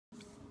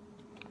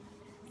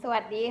สวั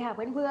สดีค่ะเ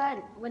พื่อน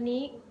ๆวัน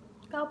นี้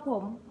ก้าวผ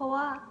มเพราะ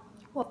ว่า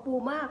หัวปู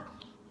มาก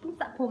เพิ่ง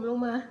สระผมลง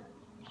มา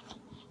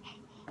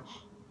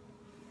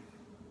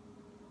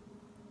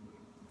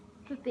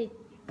ดูสิ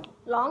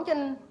ร้องจน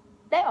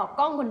ได้ออก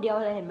กล้องคนเดียว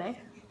เลยเห็นไหม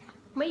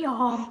ไม่ยอ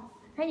ม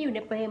ให้อยู่ใน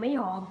เปรย์ไม่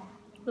ยอม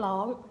ร้อ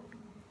ง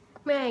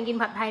แม่กิน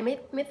ผัดไทย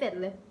ไม่เสร็จ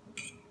เลย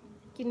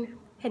กิน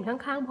เห็นข้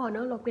างๆพอเน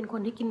อะเราเป็นค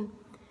นที่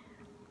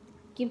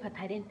กินผัดไท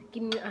ยได้กิ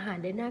นอาหาร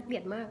ได้น่าเกลี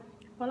ยดมาก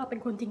เพราะเราเป็น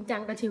คนจริงจั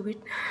งกับชีวิต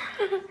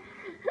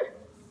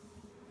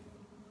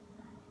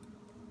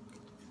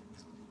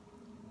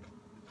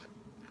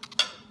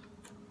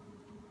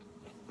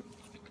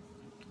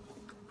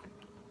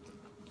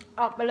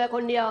ออกไปเลยค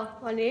นเดียว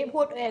วันนี้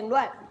พูดเองด้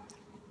วย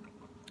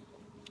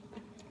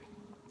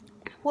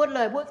พูดเล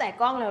ยพูดใส่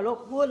กล้องแล้วลูก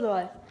พูดเล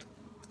ย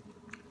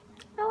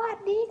สวัส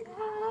ดี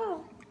ค่ะ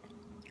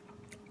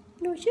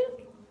หนูชื่อ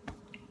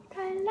ไท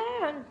ยแล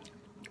นด์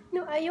ห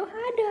นูอายุ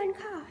5 เดือน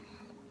ค่ะ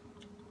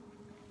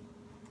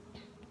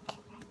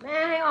แม่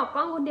ให้ออกก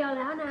ล้องคนเดียว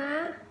แล้วนะ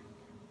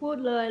พูด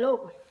เลยลูก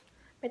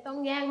ไม่ต้อง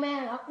แย่งแม่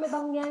แล้วไม่ต้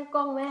องแย่งก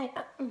ล้องแม่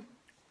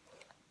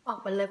ออก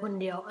ไปเลยคน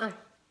เดียวอ่ะ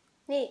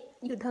นี่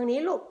อยู่ทางนี้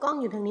ลูกกล้อง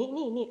อยู่ทางนี้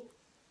นี่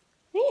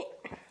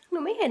หนู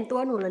ไม่เห็นตัว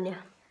หนูเลยเนี่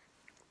ย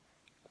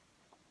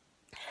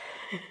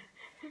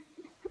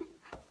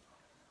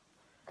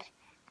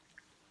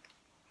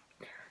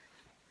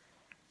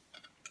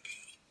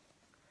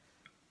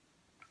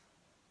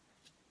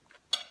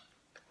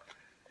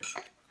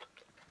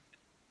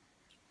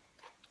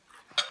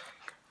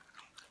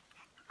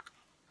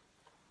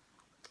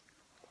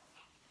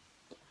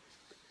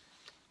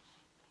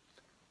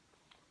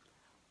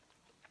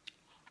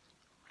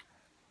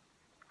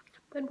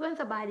เพื่อน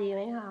ๆสบายดีไห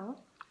มคะ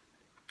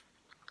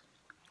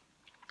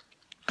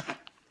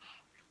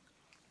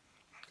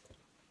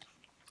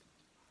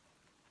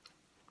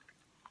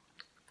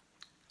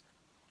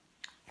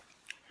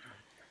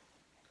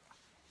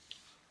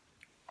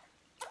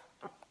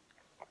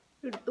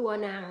ดูตัว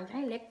นางใช่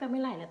เล็กก็ไม่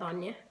ไหลแล้วตอน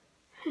เนี้ย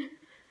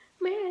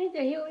แม่จ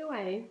ะหิ้วไม่ไหว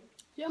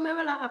เชื่อไหมเ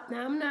วลาอาบ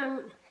น้ำนาง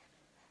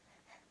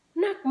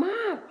หนักม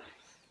าก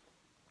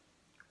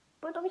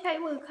มันต้องใช้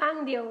มือข้าง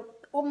เดียว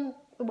อุ้ม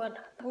ตัว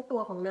ทั้งตั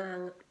วของนาง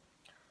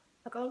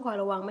แล้วก็ต้องคอย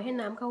ระวังไม่ให้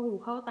น้ำเข้าหู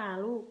เข้าตา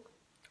ลูก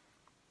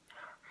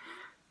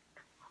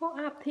เพราะ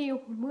อาบที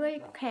เมื่อย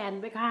แขน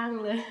ไปข้าง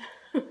เลย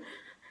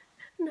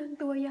นาง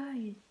ตัวใหญ่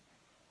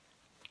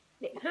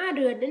เด็ก5 เ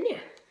ดือนนั่นเนี่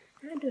ย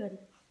5 เดือน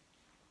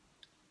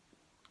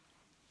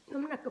น้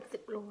ำหนักเกือ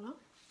บ10 โลแล้ว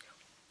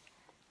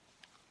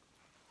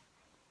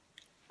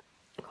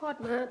คลอด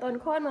มาตอน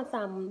คลอดมา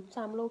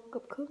3 โลเกื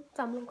อบครึ่ง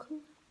3 โลครึ่ง